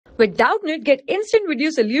With Doubtnut, get instant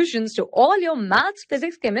video solutions to all your maths,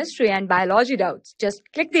 physics, chemistry, and biology doubts. Just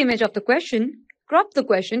click the image of the question, crop the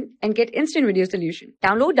question, and get instant video solution.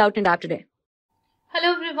 Download Doubtnut app today.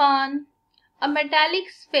 Hello everyone. A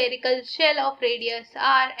metallic spherical shell of radius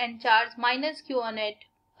r and charge minus q on it.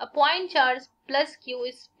 A point charge plus q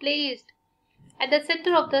is placed at the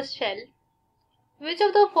center of the shell. Which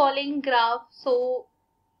of the following graph so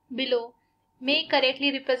below may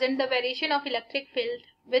correctly represent the variation of electric field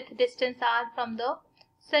with distance r from the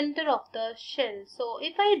center of the shell? So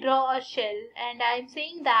if I draw a shell and I am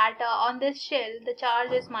saying that on this shell the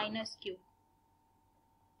charge is minus q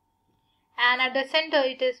and at the center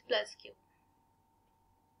it is plus q.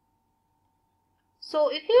 So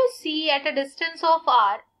if you see at a distance of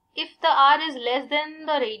r, if the r is less than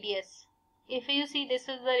the radius, if you see this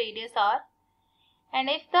is the radius r, and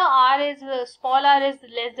if the r is small r is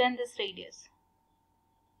less than this radius,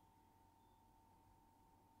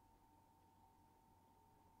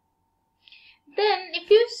 then if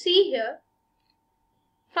you see here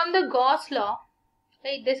from the Gauss law,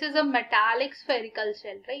 right, this is a metallic spherical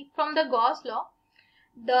shell, right? From the Gauss law,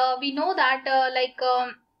 we know that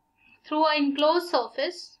through an enclosed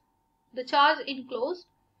surface, the charge enclosed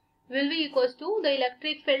will be equals to the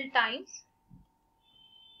electric field times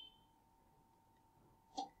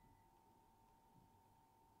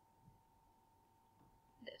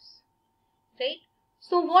this, right?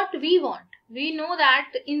 So what we want, we know that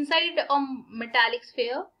inside a metallic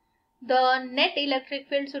sphere, the net electric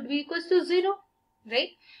field should be equals to 0, right?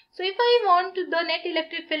 So if I want the net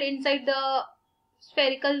electric field inside the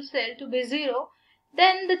spherical shell to be 0,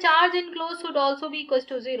 then the charge enclosed should also be equals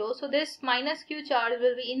to 0. So this minus q charge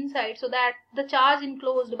will be inside, so that the charge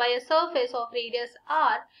enclosed by a surface of radius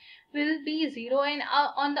r will be 0, and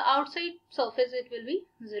on the outside surface it will be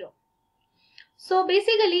 0. So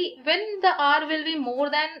basically when the r will be more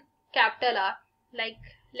than capital R, like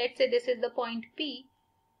let's say this is the point P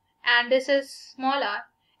and this is small r,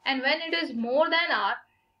 and when it is more than r,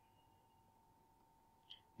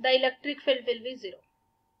 the electric field will be 0.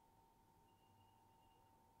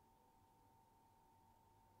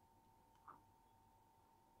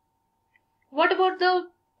 What about the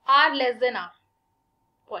r less than r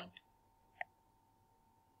point?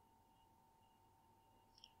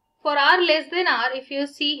 For r less than r, if you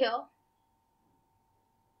see here,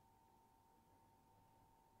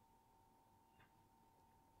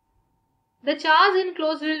 the charge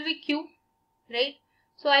enclosed will be q, right?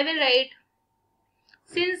 So I will write,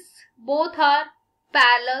 since both are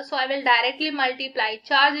parallel, so I will directly multiply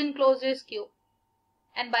charge enclosed is q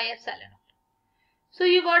and by epsilon naught. So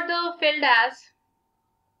you got the field as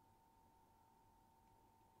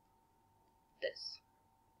this.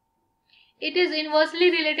 It is inversely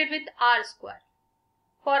related with r square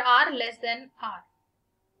for r less than r.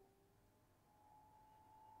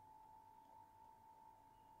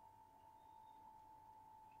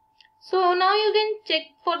 So now you can check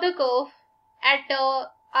for the curve at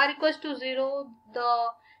r equals to 0, the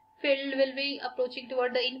field will be approaching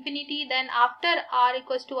toward the infinity. Then after r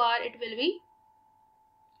equals to r, it will be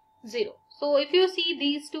 0. So if you see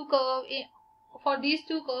these two curves, for these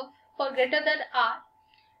two curves, for greater than r,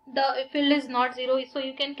 the field is not 0, so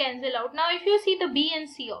you can cancel out. Now if you see the B and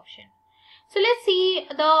C option, so let's see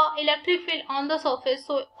the electric field on the surface.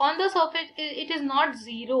 So on the surface it is not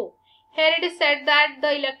 0. Here it is said that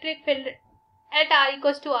the electric field at r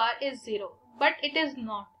equals to r is 0, but it is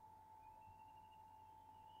not.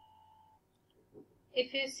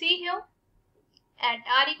 If you see here, at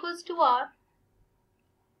r equals to r,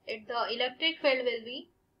 the electric field will be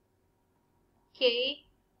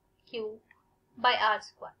kq by r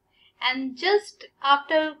square, and just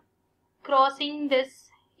after crossing this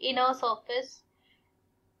inner surface,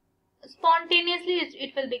 spontaneously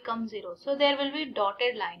it will become 0. So there will be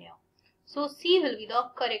dotted line here. So C will be the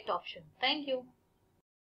correct option. Thank you.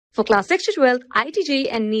 For class 6 to 12, IIT JEE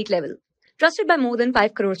and NEET level. Trusted by more than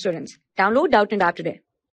 5 crore students. Download Doubtnut app today.